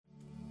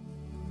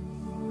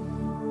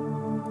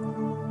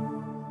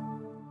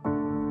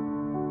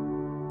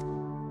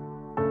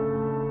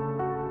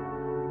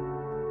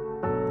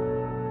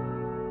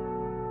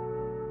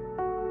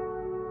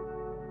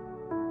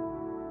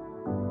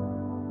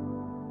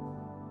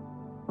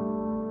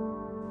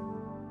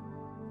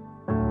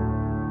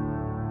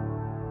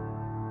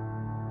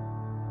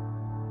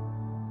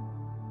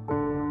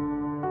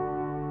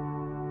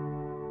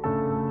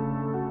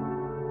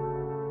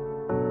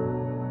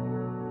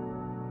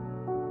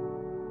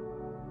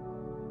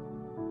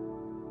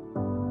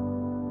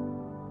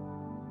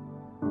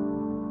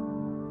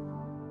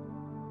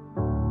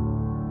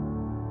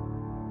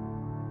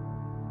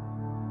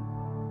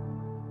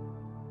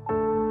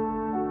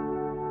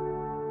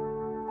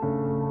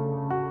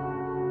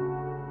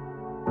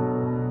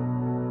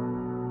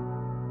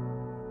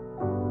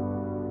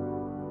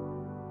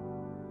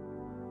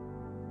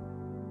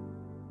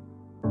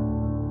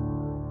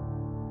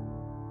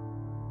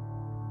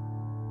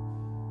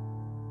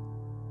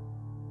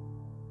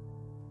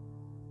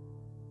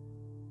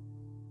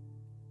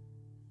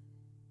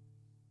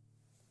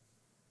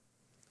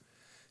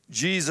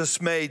Jesus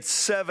made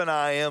 7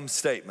 I am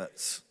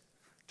statements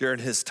during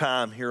his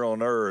time here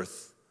on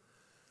earth.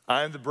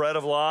 I am the bread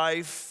of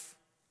life.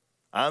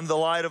 I'm the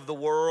light of the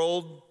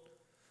world.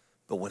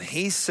 But when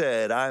he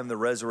said, I am the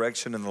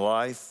resurrection and the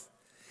life,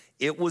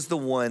 it was the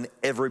one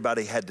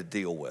everybody had to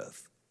deal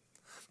with.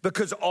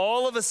 Because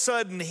all of a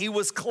sudden he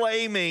was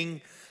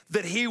claiming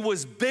that he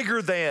was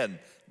bigger than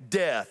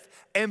death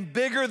and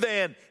bigger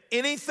than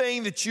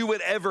anything that you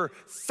would ever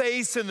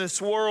face in this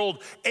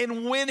world.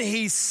 And when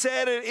he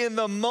said it, in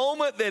the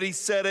moment that he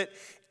said it,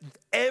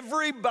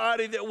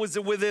 everybody that was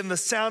within the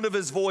sound of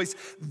his voice,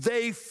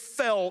 they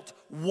felt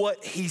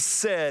what he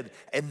said.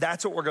 And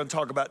that's what we're going to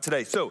talk about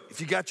today. So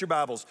if you got your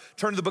Bibles,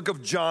 turn to the book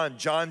of John.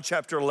 John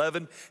chapter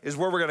 11 is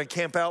where we're going to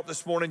camp out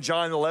this morning.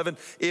 John 11.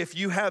 If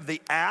you have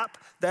the app,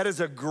 that is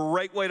a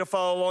great way to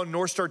follow along.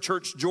 North Star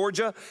Church,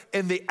 Georgia,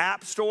 in the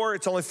App Store.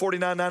 It's only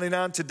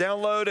 $49.99 to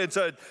download.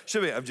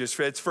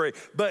 It's free.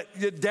 But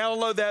you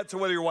download that. So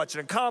whether you're watching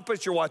in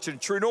Compass, you're watching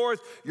True North,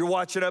 you're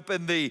watching up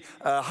in the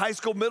high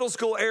school, middle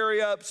school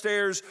area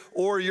upstairs,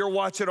 or you're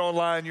watching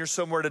online, you're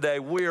somewhere today.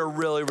 We are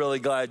really, really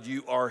glad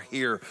you are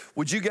here.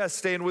 Would you guys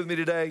stand with me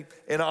today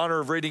in honor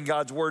of reading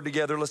God's word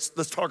together?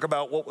 Let's talk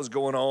about what was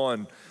going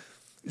on.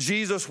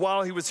 Jesus,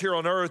 while he was here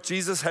on earth,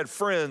 Jesus had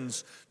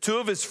friends. 2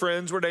 of his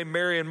friends were named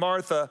Mary and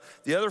Martha.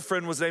 The other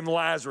friend was named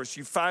Lazarus.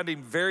 You find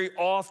him very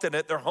often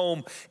at their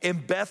home in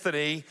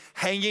Bethany,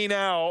 hanging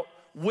out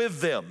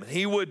with them.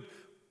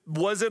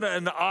 Wasn't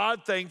an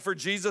odd thing for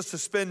Jesus to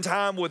spend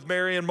time with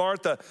Mary and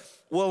Martha.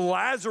 Well,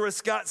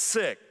 Lazarus got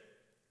sick.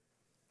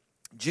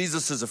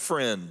 Jesus is a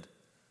friend.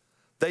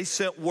 They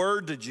sent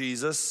word to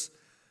Jesus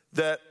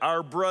that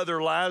our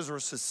brother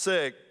Lazarus is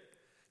sick.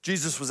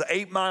 Jesus was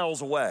 8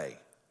 miles away.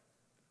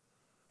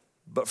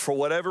 But for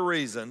whatever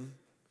reason,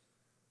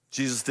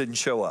 Jesus didn't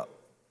show up.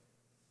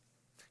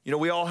 You know,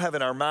 we all have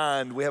in our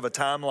mind, we have a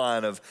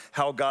timeline of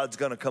how God's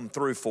going to come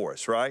through for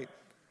us, right?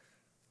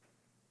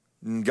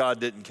 And God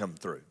didn't come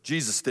through.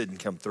 Jesus didn't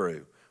come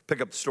through.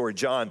 Pick up the story,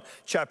 John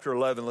chapter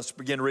 11. Let's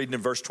begin reading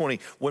in verse 20.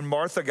 When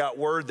Martha got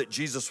word that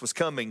Jesus was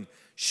coming,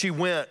 she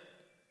went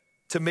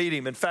to meet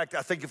him. In fact,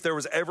 I think if there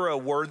was ever a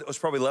word that was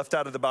probably left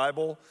out of the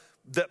Bible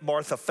that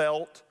Martha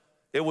felt,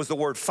 it was the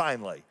word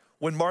finally.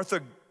 When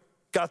Martha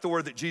got the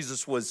word that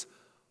Jesus was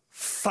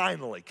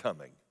finally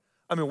coming.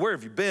 I mean, where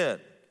have you been?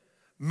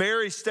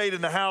 Mary stayed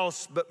in the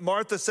house, but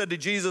Martha said to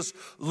Jesus,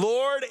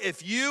 Lord,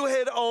 if you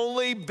had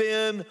only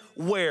been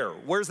where?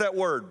 Where's that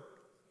word?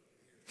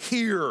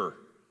 Here.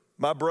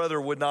 My brother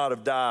would not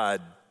have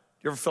died.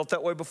 You ever felt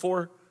that way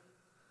before?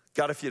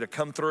 God, if you'd have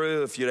come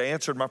through, if you'd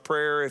answered my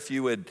prayer, if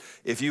you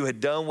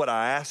had done what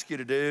I asked you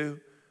to do,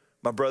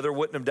 my brother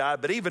wouldn't have died.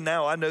 But even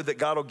now, I know that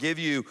God will give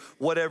you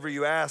whatever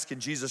you ask.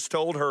 And Jesus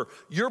told her,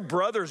 your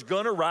brother's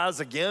going to rise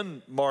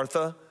again,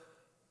 Martha.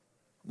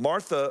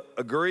 Martha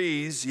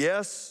agrees.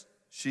 Yes,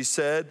 she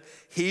said,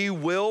 he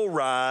will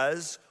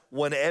rise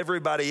when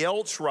everybody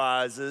else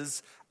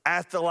rises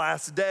at the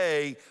last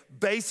day.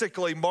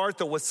 Basically,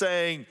 Martha was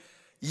saying,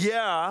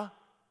 yeah,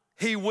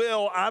 he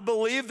will. I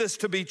believe this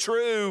to be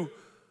true,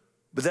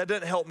 but that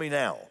doesn't help me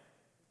now.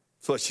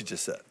 That's what she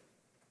just said.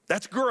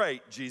 That's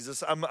great,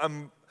 Jesus.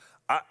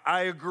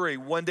 I agree.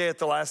 One day at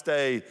the last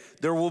day,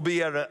 there will be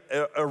a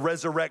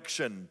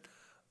resurrection,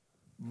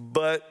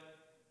 but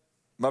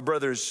my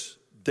brother's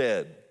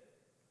dead.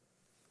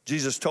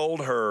 Jesus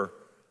told her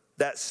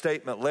that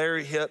statement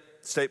Larry hit,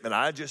 statement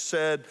I just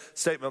said,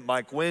 statement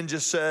Mike Wynn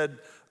just said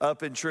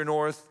up in True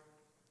North.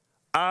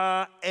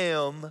 I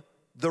am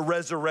the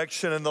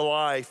resurrection and the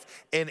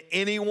life, and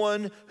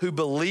anyone who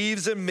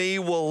believes in me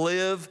will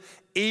live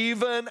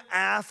even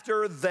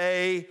after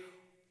they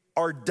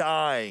are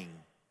dying.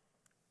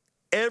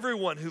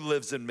 Everyone who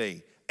lives in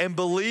me and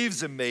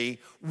believes in me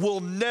will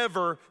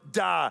never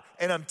die.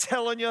 And I'm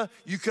telling you,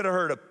 you could have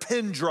heard a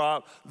pin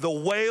drop. The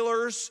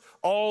wailers,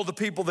 all the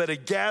people that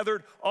had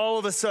gathered, all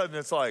of a sudden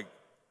it's like,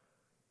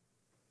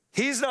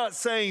 he's not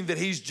saying that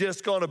he's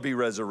just going to be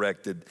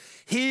resurrected.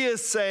 He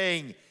is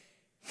saying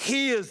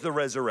he is the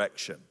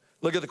resurrection.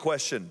 Look at the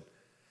question.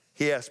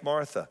 He asked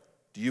Martha,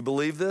 do you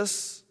believe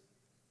this?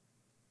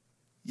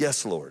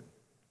 Yes, Lord.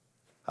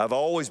 I've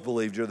always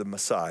believed you're the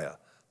Messiah,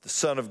 the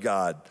Son of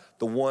God,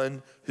 the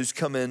one who's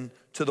come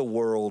into the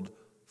world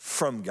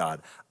from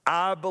God.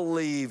 I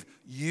believe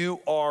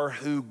you are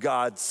who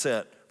God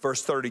sent.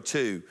 Verse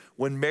 32,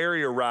 when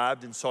Mary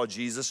arrived and saw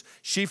Jesus,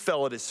 she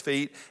fell at his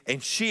feet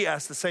and she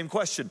asked the same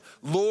question.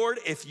 Lord,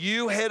 if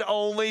you had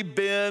only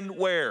been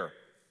where?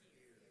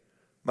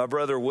 My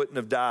brother wouldn't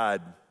have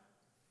died.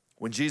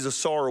 When Jesus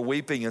saw her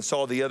weeping and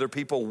saw the other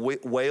people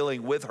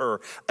wailing with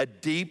her, a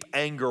deep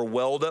anger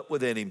welled up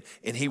within him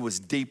and he was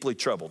deeply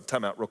troubled.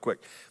 Time out real quick.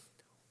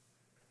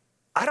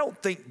 I don't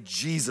think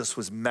Jesus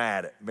was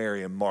mad at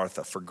Mary and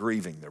Martha for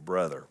grieving their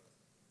brother.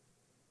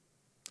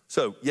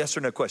 So, yes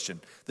or no question.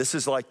 This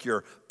is like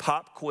your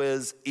pop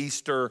quiz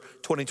Easter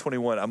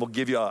 2021.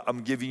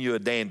 I'm giving you a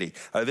dandy.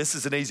 This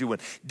is an easy one.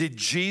 Did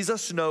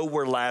Jesus know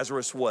where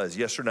Lazarus was?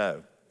 Yes or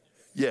no?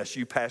 Yes,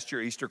 you passed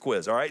your Easter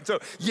quiz. All right. So,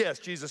 yes,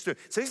 Jesus knew.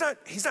 So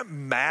he's not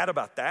mad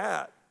about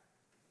that.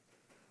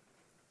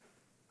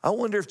 I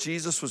wonder if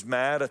Jesus was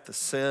mad at the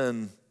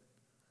sin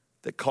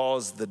that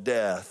caused the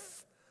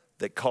death,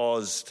 that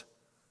caused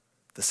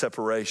the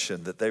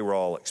separation that they were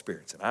all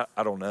experiencing.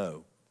 I don't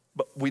know.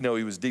 But we know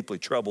he was deeply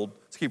troubled.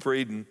 Let's keep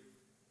reading.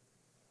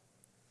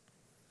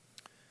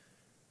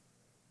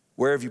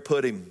 Where have you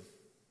put him?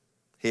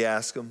 He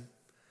asked them.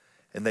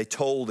 And they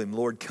told him,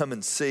 Lord, come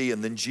and see.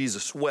 And then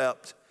Jesus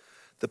wept.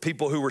 The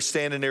people who were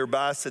standing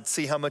nearby said,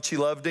 see how much he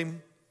loved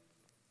him?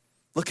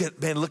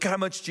 Look how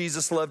much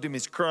Jesus loved him.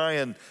 He's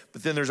crying.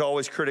 But then there's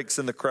always critics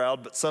in the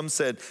crowd. But some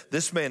said,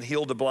 this man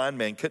healed a blind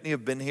man. Couldn't he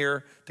have been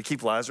here to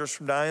keep Lazarus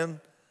from dying?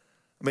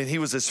 I mean, he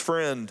was his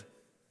friend.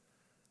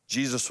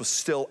 Jesus was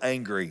still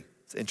angry.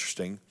 It's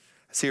interesting.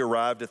 As he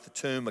arrived at the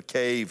tomb, a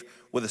cave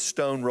with a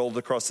stone rolled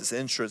across its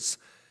entrance,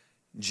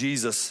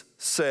 Jesus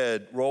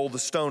said, roll the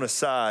stone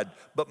aside.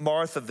 But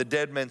Martha, the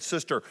dead man's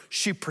sister,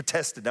 she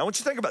protested. Now I want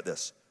you to think about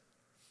this.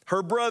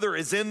 Her brother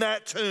is in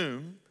that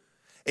tomb,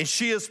 and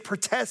she is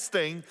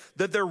protesting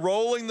that they're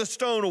rolling the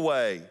stone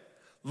away.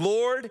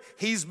 Lord,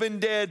 he's been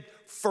dead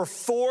for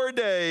 4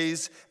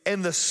 days,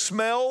 and the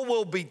smell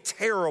will be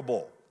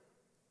terrible.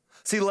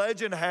 See,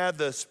 legend had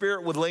the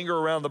spirit would linger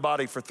around the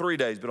body for 3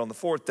 days, but on the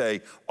 4th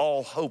day,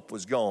 all hope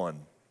was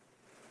gone.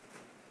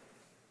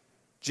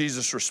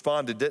 Jesus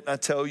responded, didn't I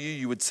tell you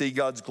you would see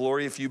God's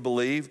glory if you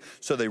believe?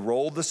 So they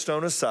rolled the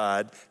stone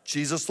aside.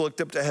 Jesus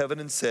looked up to heaven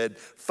and said,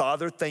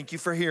 Father, thank you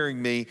for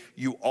hearing me.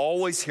 You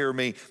always hear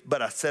me,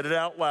 but I said it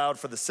out loud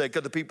for the sake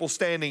of the people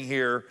standing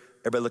here.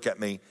 Everybody look at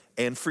me.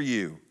 And for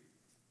you.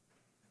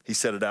 He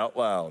said it out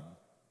loud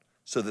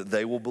so that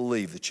they will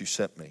believe that you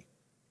sent me.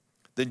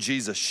 Then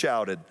Jesus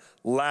shouted,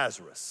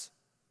 Lazarus,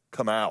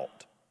 come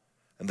out.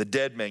 And the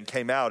dead man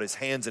came out, his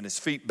hands and his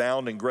feet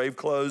bound in grave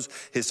clothes,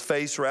 his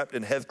face wrapped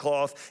in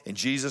headcloth. And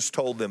Jesus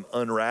told them,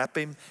 unwrap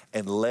him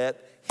and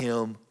let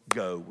him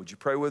go. Would you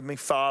pray with me?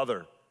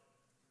 Father,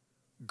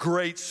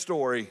 great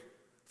story,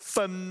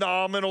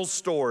 phenomenal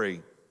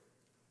story.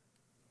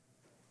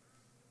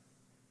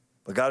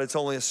 But God, it's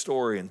only a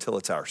story until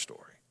it's our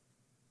story.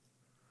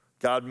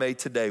 God, may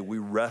today we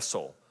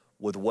wrestle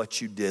with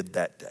what you did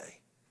that day.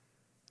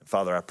 And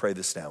Father, I pray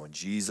this now in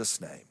Jesus'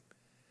 name.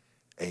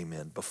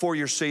 Amen. Before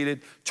you're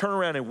seated, turn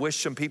around and wish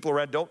some people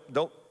around.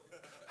 Don't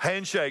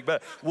handshake,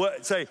 but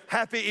say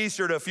Happy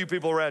Easter to a few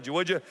people around you,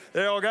 would you?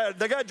 They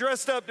got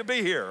dressed up to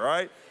be here, all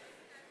right?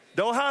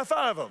 Don't high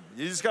five them.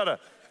 You just got to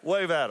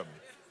wave at them,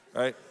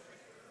 right?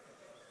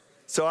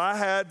 So I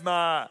had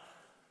my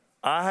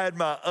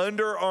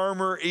Under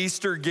Armour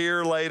Easter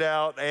gear laid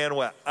out and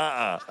went,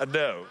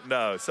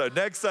 no. So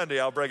next Sunday,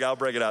 I'll break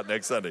it out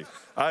next Sunday.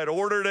 I had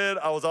ordered it.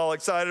 I was all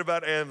excited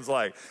about it, and was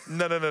like,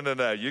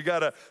 no. You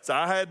gotta. So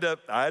I had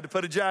to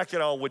put a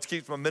jacket on, which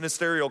keeps my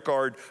ministerial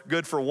card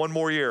good for one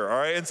more year. All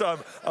right, and so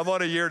I'm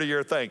on a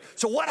year-to-year thing.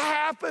 So what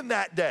happened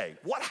that day?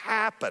 What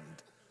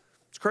happened?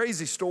 It's a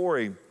crazy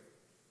story.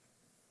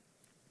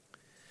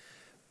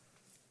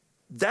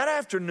 That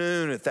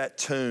afternoon at that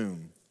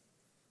tomb,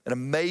 an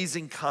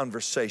amazing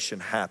conversation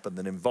happened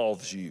that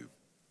involves you.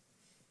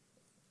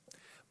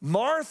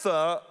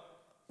 Martha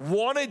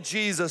wanted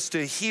Jesus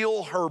to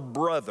heal her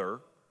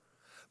brother,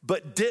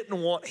 but didn't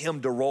want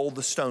him to roll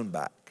the stone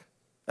back.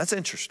 That's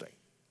interesting.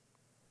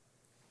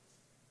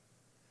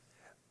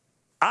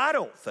 I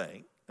don't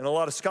think, and a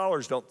lot of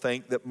scholars don't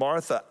think, that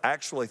Martha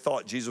actually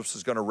thought Jesus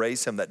was going to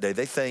raise him that day.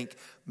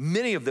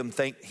 Many of them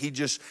think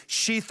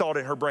she thought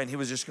in her brain he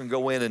was just going to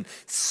go in and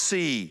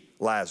see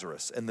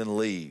Lazarus and then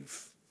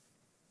leave.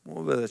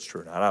 Well, that's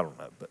true or not, I don't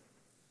know. But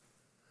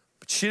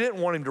she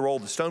didn't want him to roll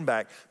the stone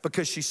back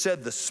because she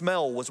said the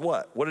smell was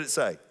what? What did it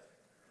say?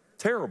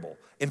 Terrible.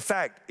 In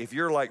fact, if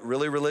you're like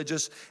really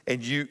religious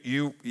and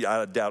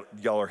I doubt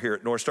y'all are here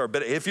at North Star,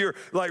 but if you're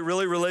like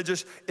really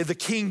religious, the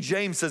King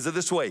James says it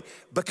this way,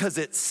 because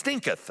it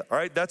stinketh, all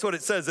right? That's what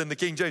it says in the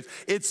King James.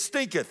 It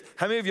stinketh.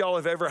 How many of y'all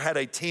have ever had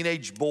a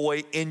teenage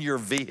boy in your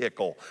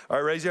vehicle? All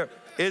right, raise your hand.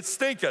 It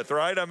stinketh,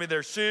 right? I mean,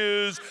 their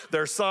shoes,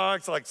 their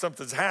socks, like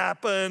something's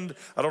happened.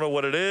 I don't know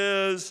what it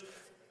is.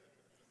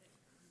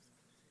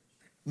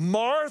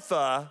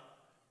 Martha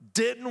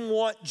didn't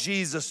want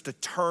Jesus to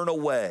turn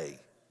away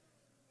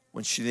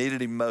when she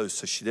needed him most,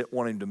 so she didn't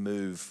want him to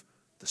move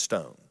the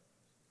stone.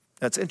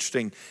 That's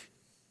interesting.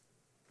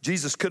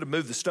 Jesus could have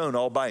moved the stone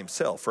all by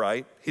himself,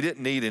 right? He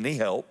didn't need any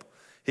help.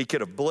 He could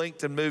have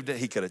blinked and moved it.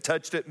 He could have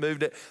touched it,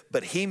 moved it.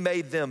 But he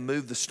made them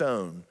move the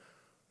stone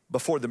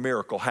before the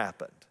miracle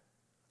happened.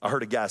 I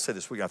heard a guy say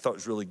this week, I thought it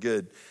was really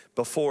good.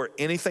 Before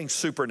anything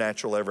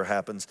supernatural ever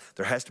happens,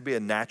 there has to be a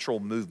natural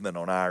movement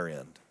on our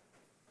end.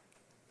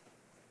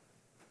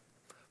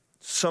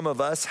 Some of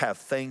us have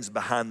things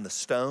behind the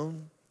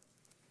stone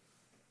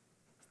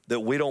that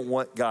we don't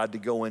want God to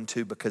go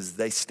into because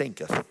they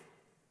stinketh.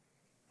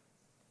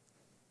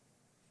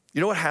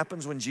 You know what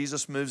happens when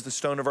Jesus moves the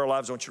stone of our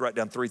lives? I want you to write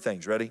down 3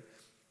 things. Ready?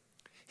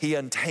 He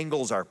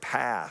untangles our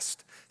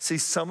past. See,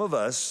 some of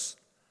us,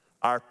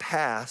 our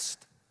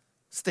past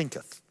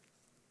stinketh.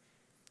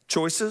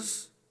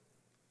 Choices,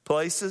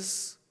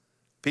 places,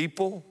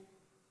 people,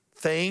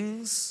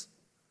 things,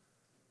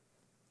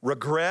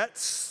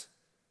 regrets,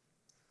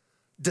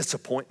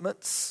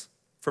 disappointments.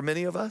 for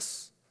many of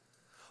us.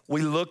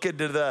 We look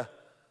into the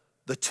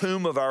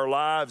tomb of our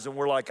lives and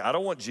we're like, I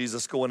don't want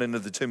Jesus going into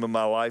the tomb of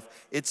my life.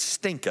 It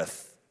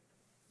stinketh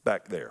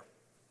back there.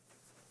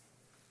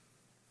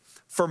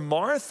 For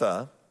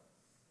Martha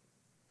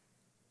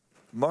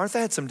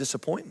had some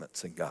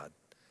disappointments in God.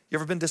 You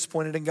ever been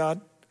disappointed in God?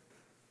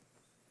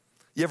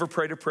 You ever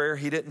prayed a prayer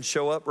he didn't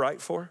show up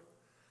right for?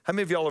 How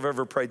many of y'all have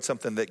ever prayed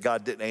something that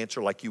God didn't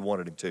answer like you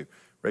wanted him to?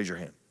 Raise your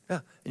hand. Yeah,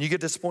 and you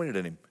get disappointed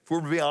in him. If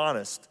we're to be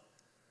honest,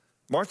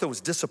 Martha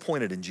was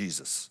disappointed in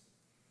Jesus.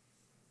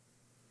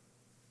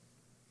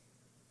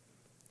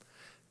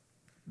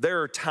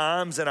 There are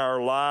times in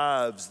our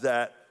lives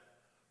that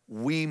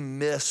we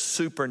miss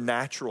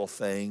supernatural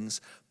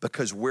things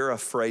because we're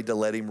afraid to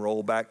let him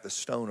roll back the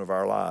stone of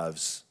our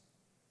lives.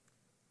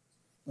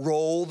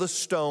 Roll the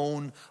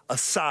stone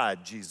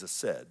aside, Jesus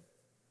said.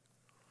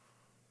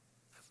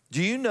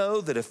 Do you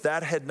know that if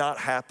that had not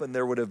happened,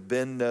 there would have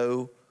been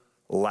no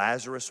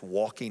Lazarus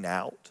walking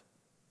out?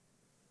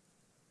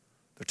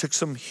 There took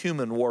some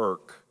human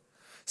work.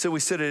 So we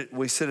sit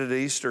at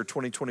Easter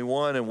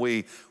 2021 and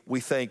we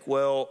think,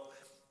 well,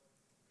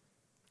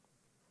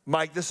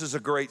 Mike, this is a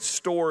great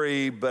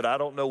story, but I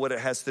don't know what it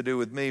has to do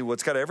with me. Well,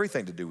 it's got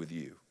everything to do with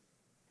you.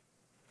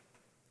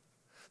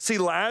 See,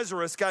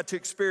 Lazarus got to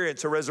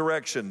experience a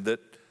resurrection that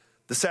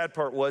the sad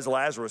part was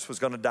Lazarus was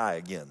going to die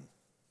again.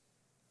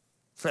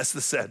 That's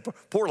the sad part.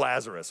 Poor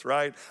Lazarus,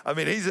 right? I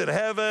mean, he's in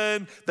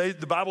heaven. The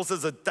Bible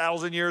says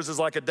 1,000 years is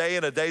like a day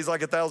and a day is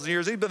like 1,000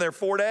 years. He's been there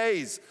 4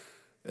 days.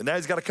 And now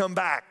he's got to come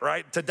back,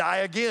 right, to die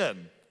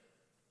again.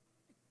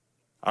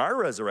 Our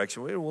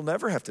resurrection, we will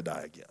never have to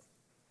die again.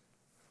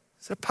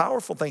 It's a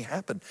powerful thing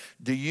happened.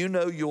 Do you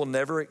know you will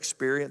never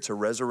experience a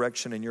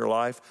resurrection in your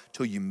life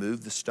till you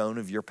move the stone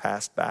of your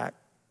past back?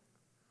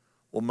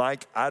 Well,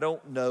 Mike, I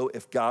don't know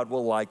if God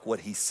will like what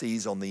he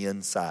sees on the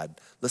inside.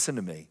 Listen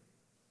to me.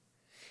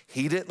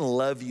 He didn't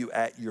love you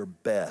at your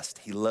best.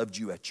 He loved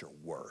you at your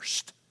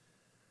worst.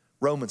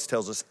 Romans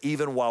tells us,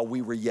 even while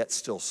we were yet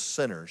still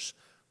sinners,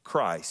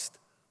 Christ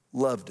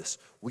loved us.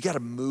 We got to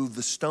move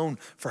the stone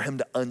for him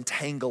to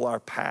untangle our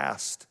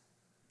past.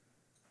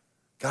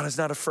 God is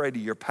not afraid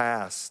of your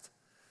past.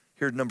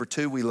 Here, number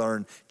 2, we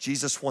learn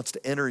Jesus wants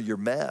to enter your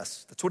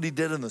mess. That's what he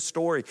did in the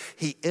story.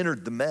 He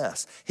entered the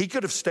mess. He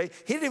could have stayed.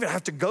 He didn't even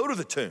have to go to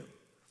the tomb.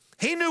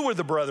 He knew where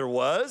the brother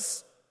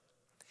was.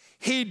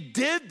 He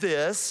did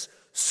this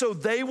so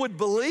they would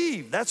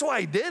believe. That's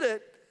why he did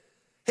it.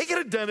 He could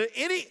have done it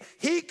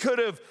he could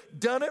have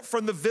done it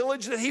from the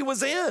village that he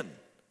was in.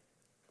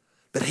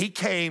 But he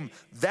came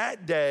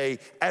that day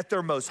at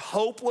their most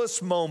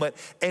hopeless moment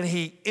and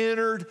he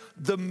entered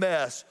the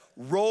mess.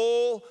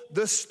 Roll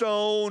the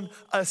stone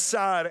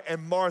aside.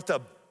 And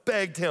Martha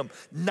begged him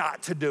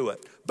not to do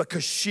it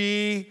because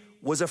she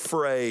was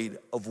afraid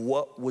of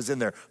what was in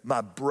there.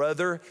 My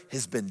brother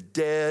has been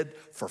dead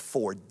for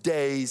 4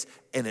 days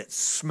and it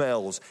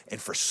smells. And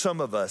for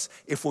some of us,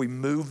 if we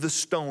move the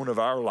stone of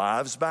our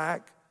lives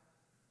back,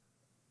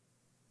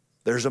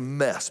 there's a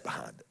mess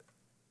behind it.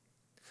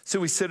 So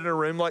we sit in a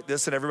room like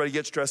this and everybody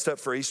gets dressed up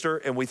for Easter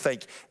and we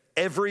think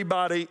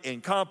everybody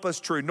in Compass,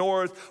 True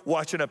North,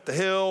 Watching Up the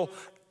Hill,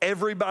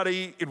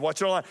 everybody in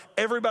Watching Online,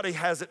 everybody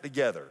has it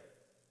together.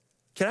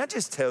 Can I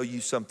just tell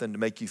you something to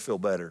make you feel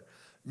better?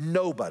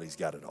 Nobody's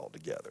got it all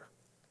together.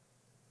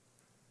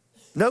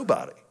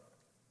 Nobody.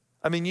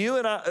 I mean, you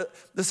and I,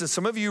 listen,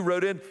 some of you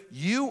wrote in,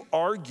 you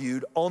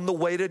argued on the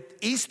way to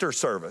Easter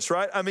service,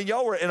 right? I mean,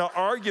 y'all were in an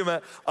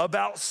argument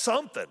about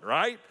something,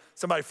 right?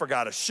 Somebody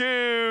forgot a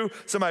shoe,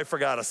 somebody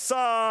forgot a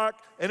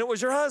sock, and it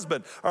was your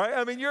husband, all right?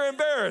 I mean, you're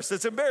embarrassed.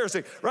 It's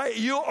embarrassing, right?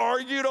 You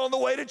argued on the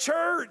way to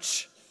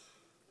church.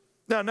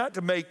 Now, not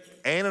to make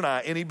Ann and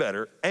I any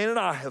better, Ann and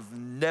I have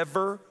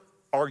never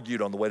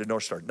argued on the way to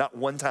North Star, not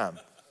one time.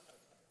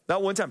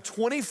 Not one time.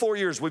 24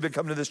 years we've been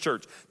coming to this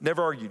church,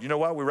 never argued. You know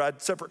why? We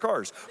ride separate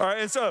cars, all right?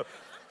 And so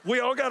we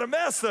all got a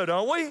mess though,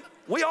 don't we?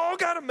 We all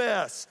got a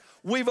mess.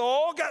 We've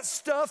all got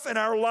stuff in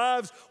our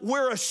lives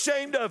we're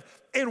ashamed of.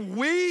 And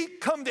we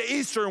come to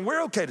Easter and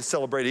we're okay to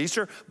celebrate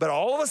Easter, but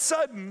all of a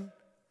sudden,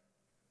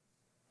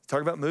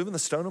 talking about moving the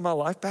stone of my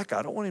life back,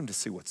 I don't want him to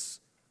see what's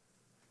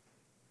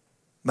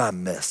my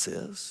mess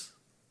is.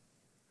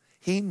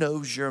 He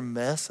knows your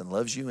mess and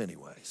loves you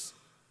anyways.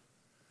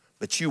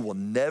 But you will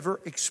never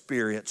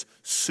experience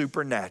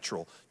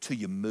supernatural till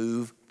you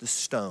move the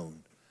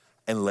stone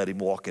and let him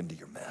walk into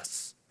your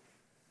mess.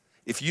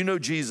 If you know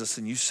Jesus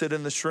and you sit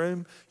in this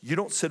room, you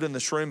don't sit in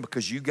this room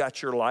because you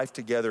got your life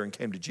together and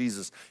came to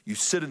Jesus. You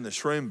sit in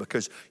this room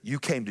because you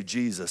came to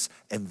Jesus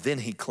and then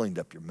he cleaned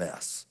up your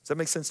mess. Does that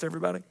make sense to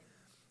everybody?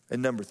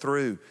 And number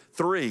 3,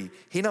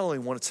 he not only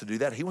wants to do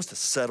that, he wants to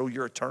settle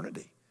your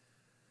eternity.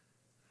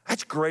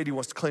 That's great. He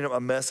wants to clean up my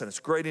mess and it's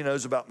great he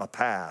knows about my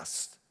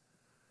past.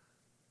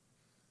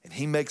 And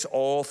he makes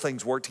all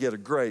things work together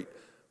great.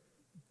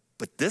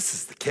 But this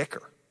is the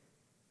kicker.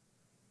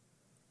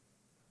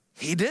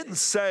 He didn't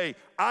say,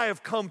 I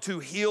have come to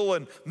heal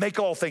and make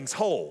all things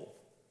whole,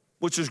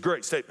 which is a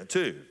great statement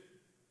too.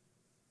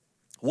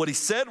 What he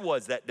said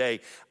was that day,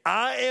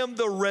 I am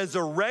the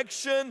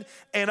resurrection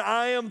and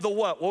I am the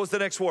what? What was the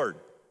next word?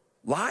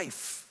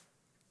 Life.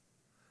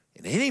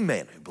 And any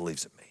man who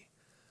believes in me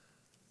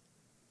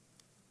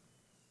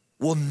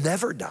will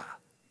never die.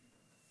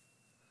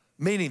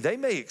 Meaning they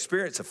may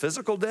experience a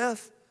physical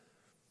death,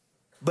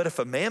 but if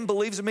a man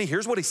believes in me,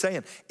 here's what he's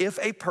saying. If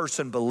a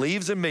person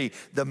believes in me,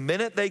 the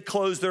minute they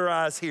close their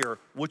eyes here,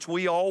 which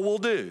we all will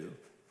do,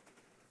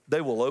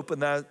 they will open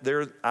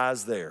their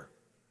eyes there.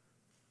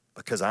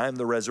 Because I am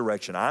the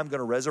resurrection. I'm going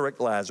to resurrect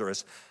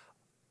Lazarus.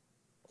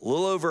 A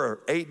little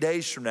over 8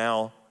 days from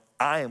now,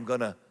 I am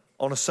going to,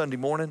 on a Sunday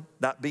morning,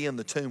 not be in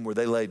the tomb where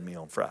they laid me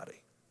on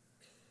Friday.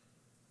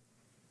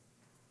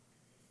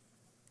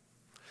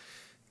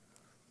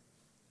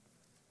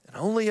 And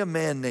only a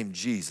man named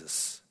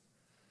Jesus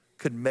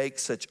could make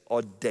such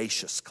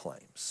audacious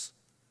claims.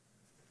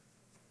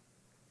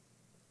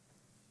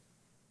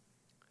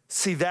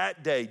 See,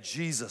 that day,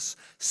 Jesus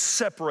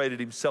separated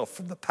himself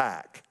from the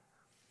pack.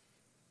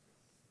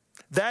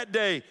 That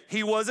day,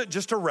 he wasn't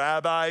just a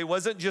rabbi, he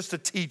wasn't just a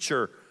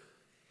teacher.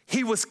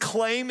 He was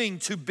claiming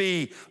to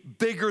be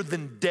bigger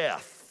than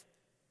death.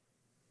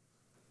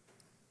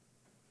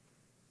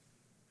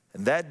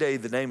 And that day,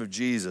 the name of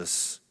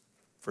Jesus,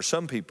 for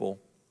some people,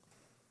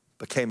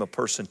 became a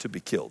person to be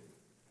killed.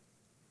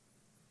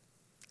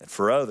 And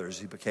for others,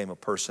 he became a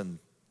person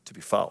to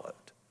be followed.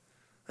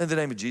 And the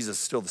name of Jesus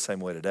is still the same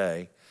way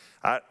today.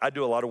 I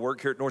do a lot of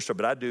work here at North Star,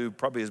 but I do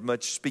probably as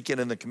much speaking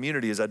in the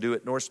community as I do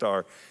at North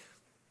Star.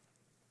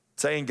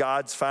 Saying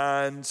God's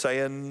fine,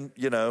 saying,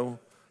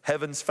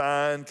 heaven's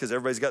fine, because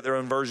everybody's got their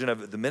own version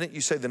of it. The minute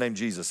you say the name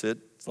Jesus,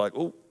 it's like,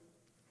 oh.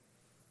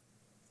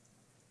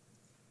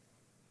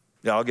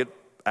 Yeah, I'll get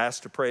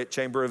asked to pray at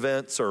chamber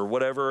events or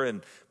whatever,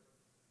 and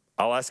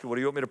I'll ask you, what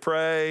do you want me to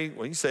pray?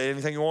 Well, you can say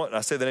anything you want. And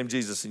I say the name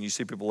Jesus, and you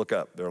see people look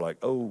up. They're like,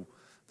 oh,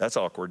 that's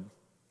awkward.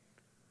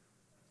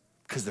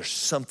 Because there's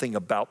something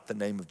about the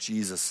name of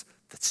Jesus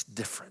that's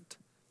different.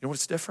 You know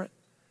what's different?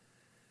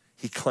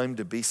 He claimed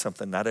to be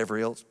something not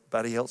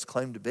everybody else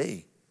claimed to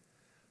be.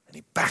 And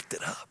he backed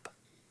it up.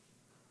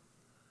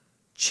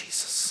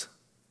 Jesus.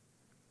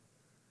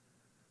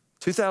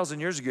 2,000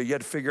 years ago, you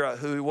had to figure out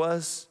who he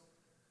was.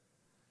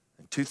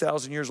 And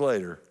 2,000 years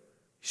later,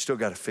 you still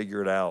got to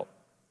figure it out.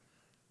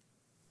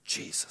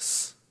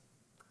 Jesus.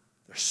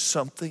 There's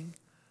something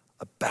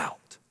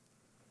about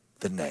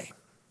the name.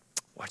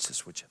 Watch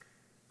this, would you?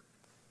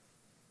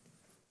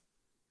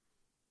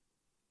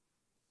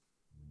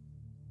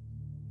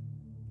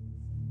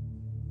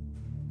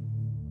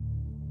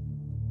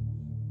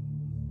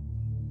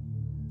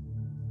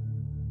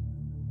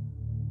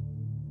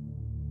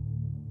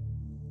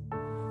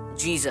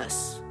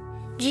 Jesus.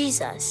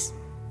 Jesus.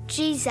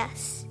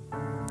 Jesus.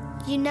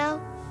 You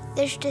know,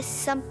 there's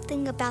just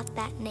something about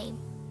that name.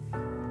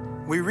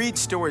 We read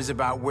stories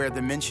about where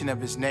the mention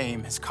of his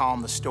name has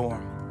calmed the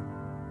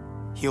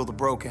storm, healed the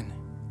broken,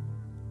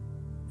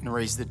 and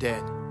raised the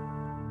dead.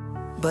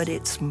 But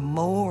it's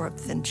more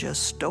than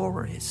just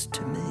stories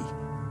to me.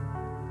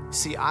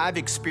 See, I've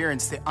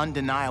experienced the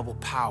undeniable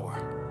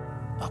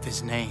power of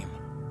his name.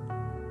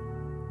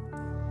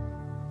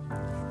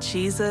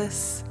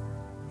 Jesus,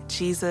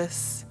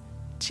 Jesus,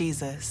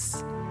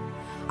 Jesus.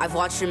 I've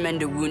watched him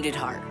mend a wounded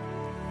heart.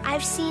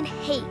 I've seen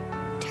hate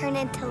turn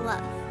into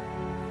love.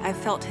 I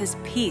felt his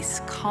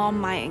peace calm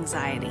my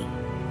anxiety.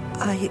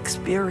 I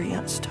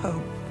experienced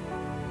hope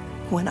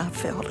when I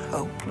felt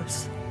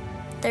hopeless.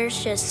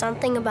 There's just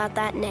something about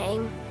that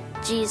name,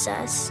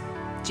 Jesus.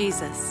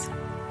 Jesus.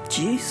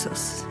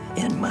 Jesus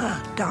in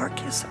my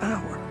darkest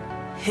hour.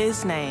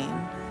 His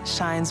name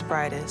shines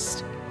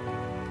brightest.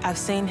 I've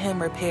seen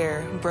him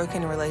repair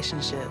broken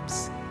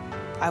relationships.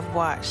 I've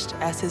watched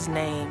as his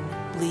name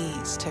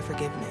leads to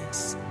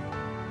forgiveness.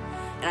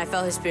 And I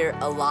felt his spirit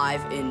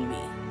alive in me.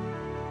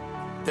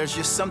 There's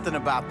just something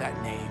about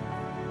that name.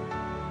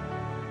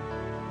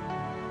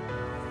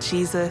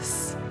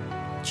 Jesus.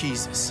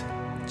 Jesus.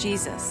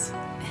 Jesus.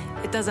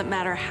 It doesn't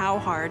matter how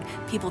hard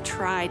people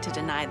try to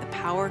deny the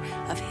power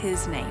of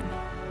his name.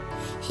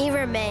 He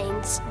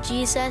remains.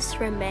 Jesus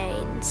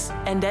remains.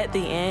 And at the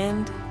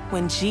end,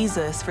 when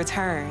Jesus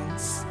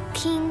returns,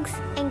 Kings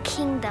and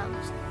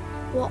kingdoms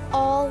will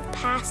all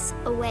pass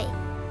away.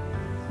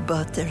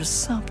 But there's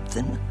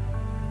something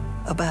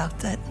about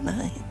that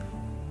name.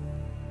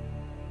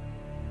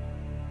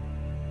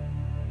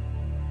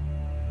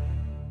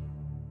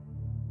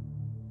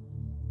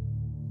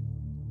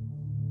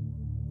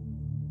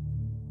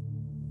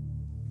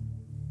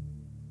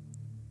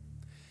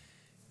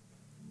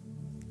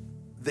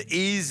 The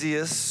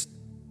easiest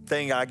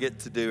thing I get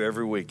to do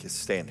every week is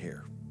stand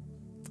here.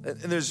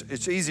 And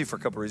it's easy for a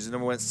couple reasons.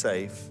 Number one, it's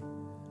safe.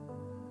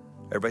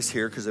 Everybody's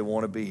here because they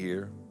want to be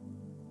here.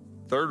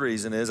 Third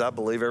reason is I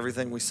believe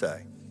everything we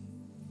say.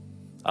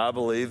 I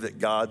believe that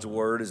God's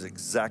word is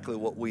exactly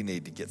what we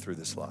need to get through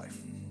this life.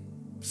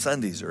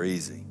 Sundays are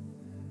easy.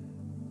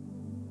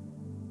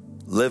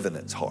 Living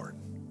it's hard.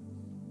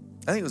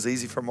 I think it was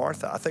easy for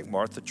Martha. I think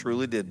Martha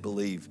truly did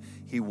believe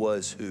he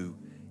was who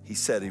he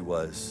said he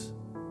was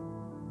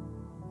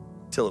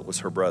till it was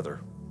her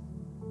brother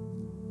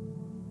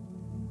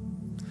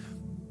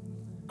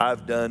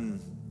I've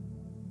done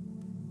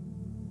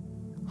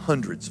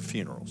hundreds of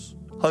funerals,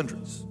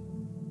 hundreds.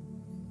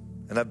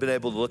 And I've been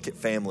able to look at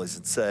families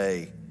and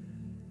say,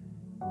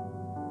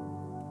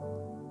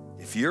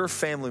 if your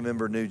family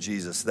member knew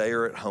Jesus, they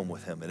are at home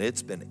with him, and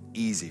it's been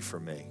easy for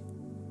me.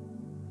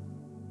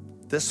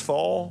 This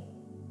fall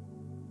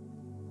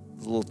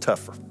was a little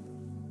tougher.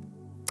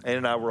 Ann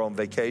and I were on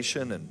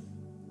vacation and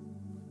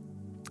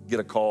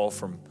get a call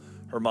from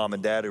her mom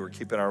and dad who were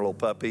keeping our little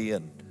puppy,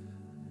 and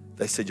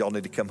they said, y'all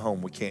need to come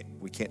home. We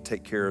can't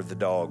take care of the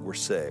dog. We're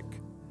sick.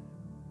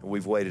 And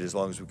we've waited as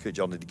long as we could.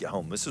 Y'all need to get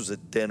home. This was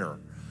at dinner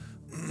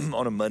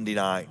on a Monday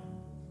night.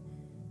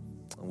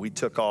 And we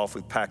took off.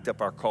 We packed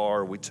up our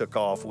car. We took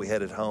off. We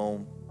headed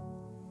home.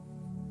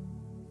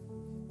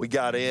 We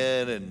got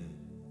in, and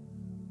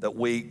that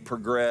week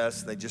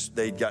progressed.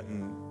 They'd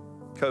gotten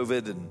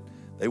COVID, and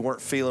they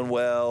weren't feeling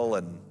well.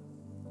 And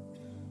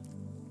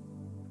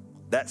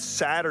that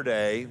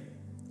Saturday,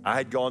 I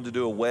had gone to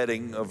do a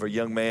wedding of a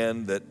young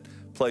man that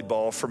played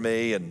ball for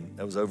me, and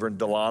I was over in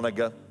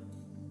Dahlonega.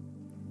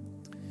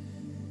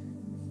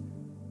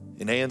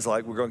 And Ann's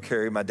like, we're going to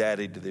carry my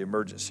daddy to the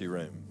emergency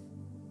room.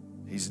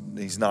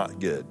 He's not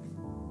good.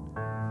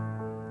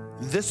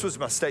 This was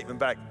my statement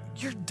back.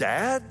 Your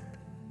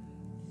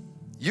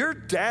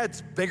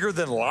dad's bigger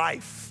than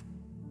life.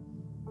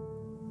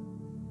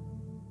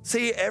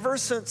 See, ever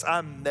since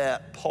I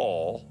met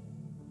Paul,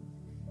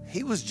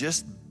 he was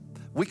just,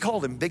 we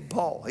called him Big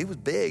Paul. He was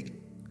big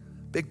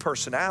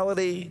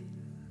personality,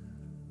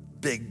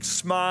 big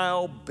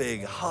smile,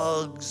 big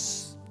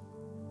hugs.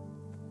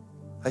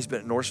 He's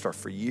been at North Star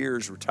for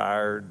years,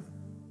 retired.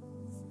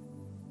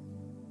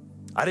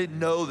 I didn't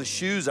know the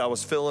shoes I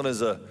was filling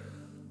as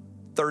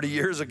 30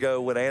 years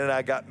ago when Ann and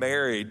I got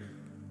married.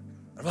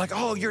 I'm like,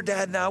 oh, your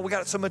dad and I, we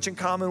got so much in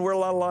common. We're a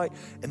lot alike.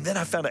 And then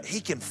I found out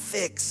he can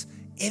fix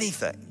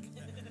anything.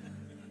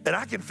 And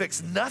I can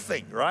fix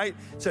nothing, right?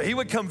 So he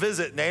would come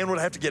visit, and Ann would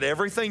have to get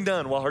everything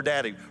done while her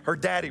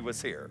daddy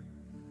was here.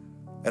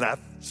 And I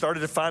started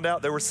to find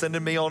out they were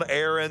sending me on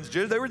errands.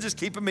 They were just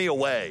keeping me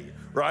away,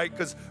 right?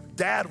 Because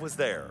Dad was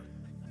there.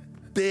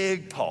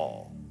 Big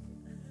Paul.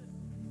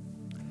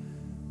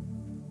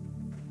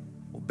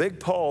 Well, Big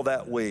Paul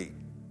that week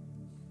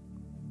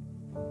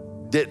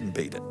didn't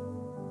beat it.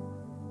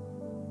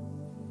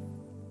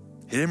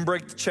 He didn't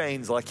break the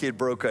chains like he had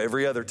broke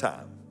every other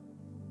time.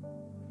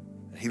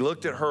 He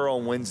looked at her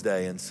on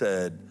Wednesday and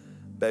said,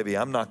 baby,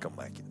 I'm not going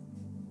to make it.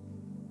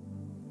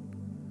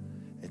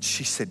 And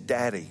she said,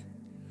 Daddy,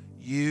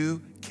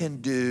 you can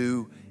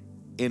do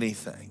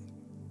anything.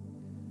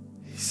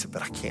 He said,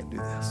 but I can't do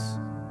this.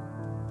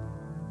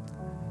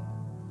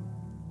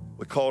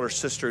 We called her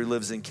sister who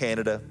lives in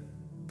Canada.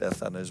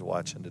 Beth, I know, is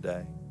watching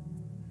today.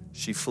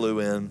 She flew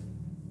in,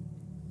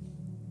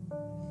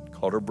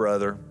 called her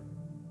brother,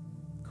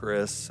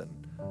 Chris,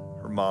 and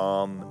her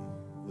mom.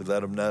 We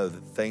let them know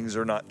that things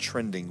are not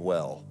trending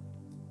well.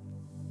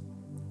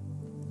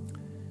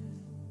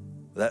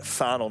 That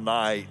final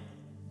night,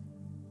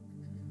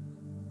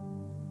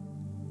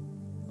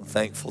 I'm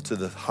thankful to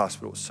the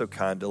hospital. It was so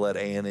kind to let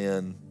Ann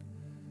in.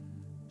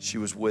 She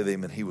was with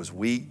him, and he was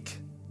weak.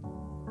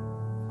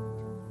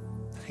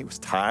 He was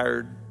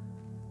tired.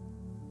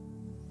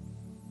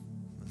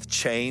 The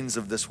chains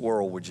of this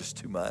world were just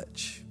too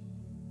much.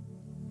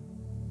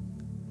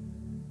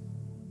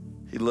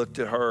 He looked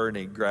at her and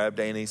he grabbed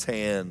Annie's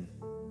hand,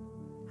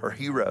 her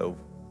hero.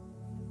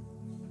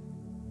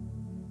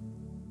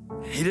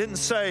 He didn't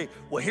say,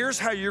 well, here's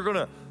how you're going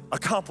to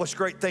accomplish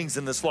great things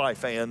in this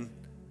life, Ann.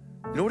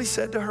 You know what he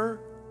said to her?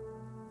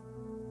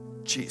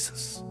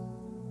 Jesus.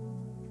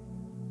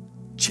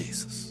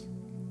 Jesus.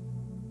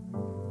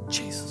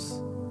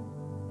 Jesus.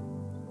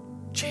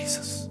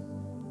 Jesus.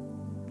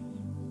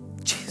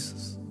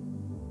 Jesus.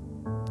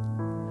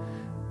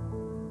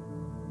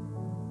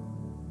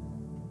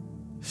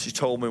 She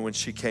told me when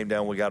she came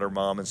down, we got her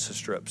mom and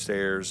sister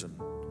upstairs, and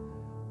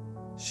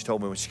she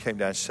told me when she came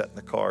down, she sat in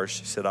the car,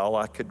 she said, all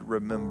I could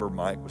remember,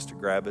 Mike, was to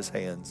grab his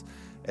hands,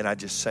 and I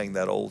just sang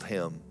that old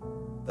hymn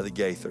by the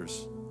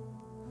Gaithers.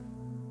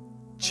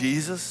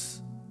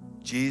 Jesus,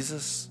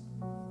 Jesus,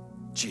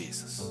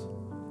 Jesus.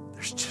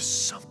 There's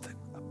just something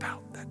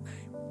about that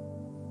name.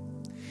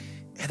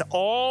 And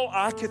all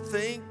I could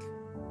think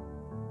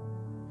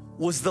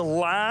was the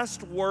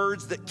last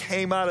words that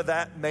came out of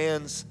that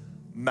man's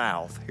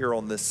mouth here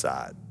on this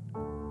side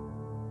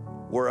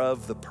were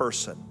of the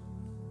person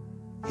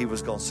he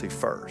was going to see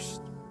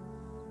first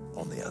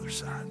on the other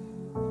side.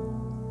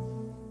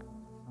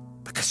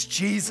 Because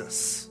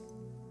Jesus,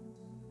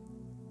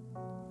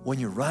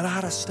 when you run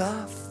out of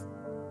stuff,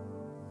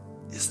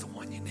 is the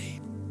one you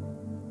need.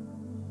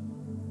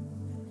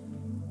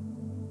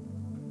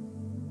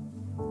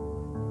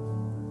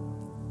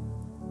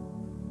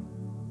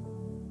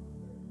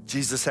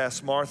 Jesus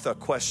asked Martha a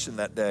question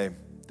that day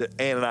that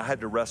Ann and I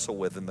had to wrestle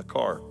with in the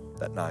car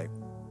that night,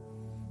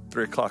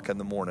 3 o'clock in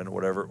the morning, or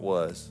whatever it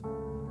was.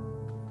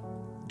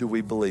 Do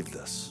we believe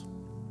this?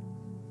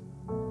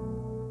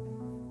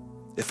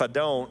 If I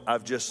don't,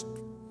 I've just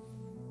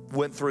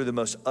went through the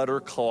most utter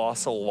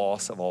colossal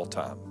loss of all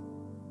time.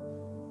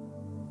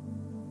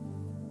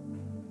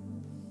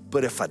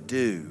 But if I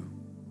do,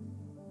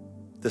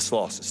 this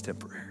loss is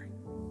temporary.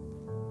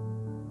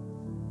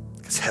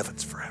 Because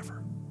heaven's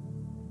forever.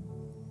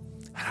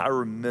 And I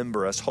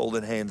remember us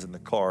holding hands in the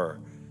car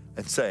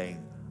and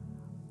saying,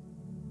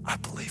 I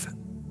believe it.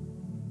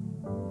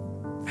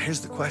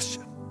 Here's the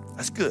question.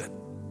 That's good.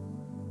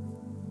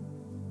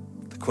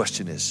 The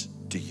question is,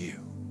 do you?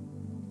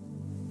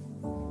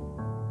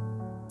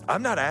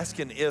 I'm not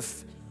asking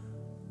if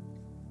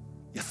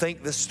you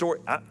think this story,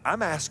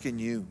 I'm asking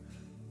you,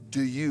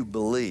 do you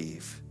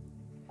believe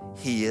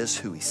he is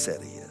who he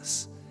said he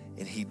is?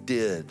 And he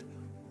did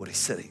what he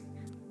said he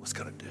was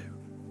going to do.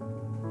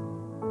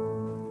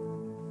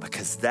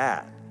 Because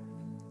that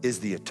is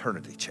the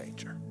eternity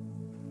changer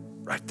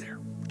right there.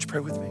 Would you pray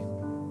with me?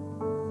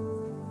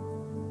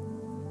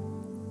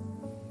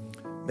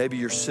 Maybe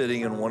you're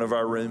sitting in one of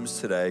our rooms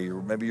today,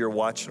 or maybe you're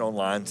watching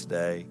online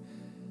today,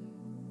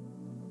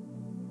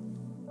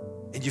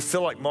 and you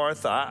feel like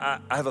Martha.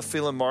 I have a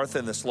feeling Martha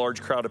and this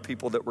large crowd of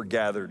people that were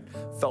gathered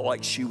felt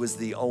like she was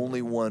the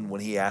only one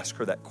when he asked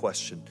her that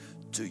question,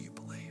 do you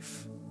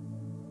believe?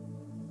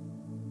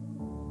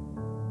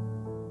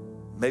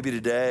 Maybe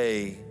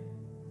today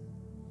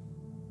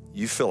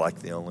you feel like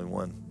the only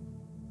one.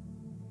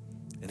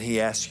 And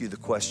he asks you the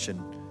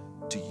question,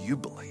 do you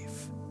believe?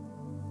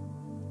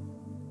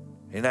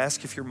 He didn't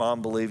ask if your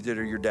mom believed it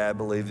or your dad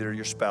believed it or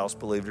your spouse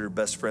believed it or your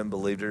best friend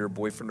believed it or your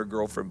boyfriend or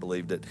girlfriend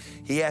believed it.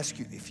 He asked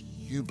you if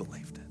you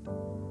believed it.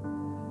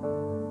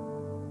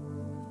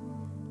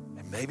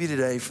 And maybe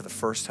today for the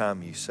first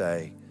time you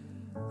say,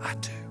 I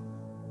do.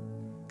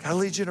 Can I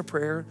lead you in a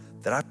prayer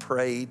that I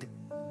prayed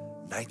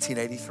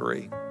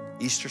 1983,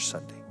 Easter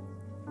Sunday?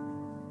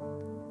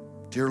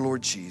 Dear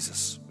Lord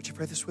Jesus, would you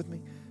pray this with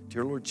me?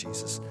 Dear Lord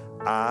Jesus,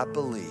 I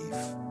believe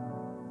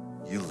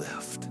you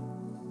lived.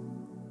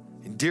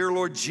 And dear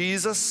Lord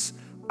Jesus,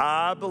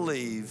 I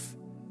believe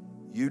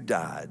you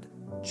died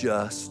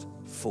just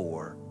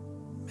for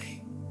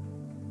me.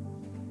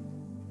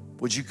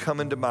 Would you come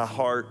into my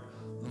heart,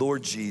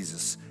 Lord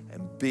Jesus,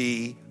 and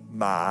be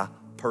my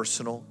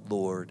personal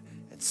Lord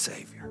and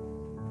Savior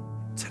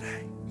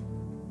today?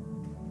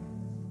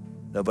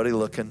 Nobody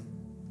looking,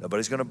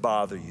 nobody's gonna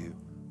bother you,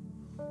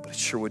 but it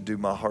sure would do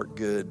my heart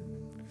good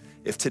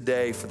if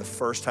today, for the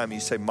first time, you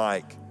say,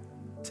 Mike,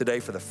 today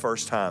for the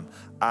first time,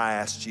 I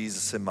asked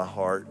Jesus in my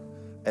heart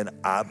and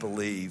I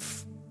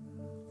believe.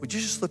 Would you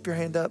just slip your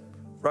hand up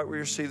right where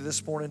you're seated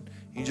this morning?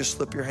 You can just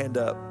slip your hand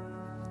up.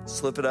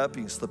 Slip it up,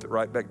 you can slip it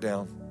right back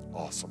down.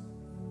 Awesome.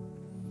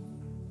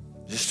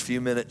 Just a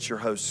few minutes, your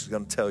host is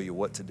going to tell you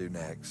what to do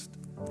next.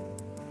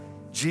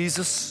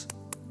 Jesus,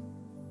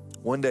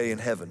 one day in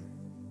heaven,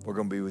 we're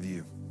going to be with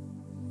you.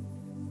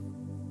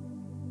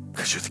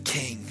 Because you're the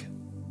King.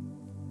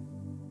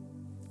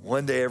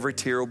 One day every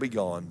tear will be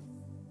gone.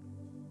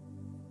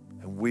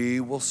 And we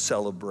will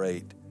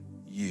celebrate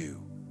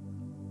you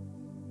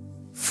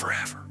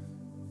forever.